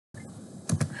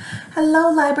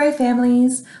Hello, library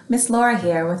families! Miss Laura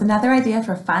here with another idea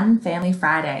for fun Family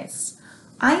Fridays.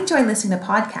 I enjoy listening to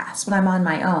podcasts when I'm on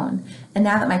my own, and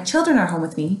now that my children are home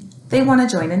with me, they want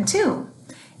to join in too.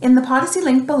 In the Podessy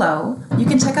link below, you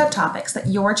can check out topics that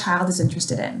your child is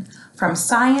interested in. From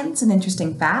science and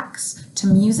interesting facts to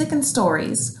music and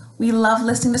stories, we love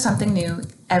listening to something new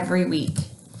every week.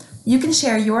 You can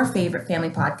share your favorite family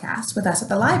podcast with us at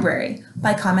the library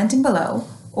by commenting below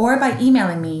or by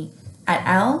emailing me at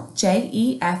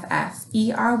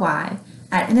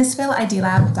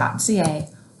ljeffrey@innisfillidelab.ca.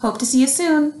 Hope to see you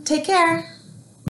soon. Take care.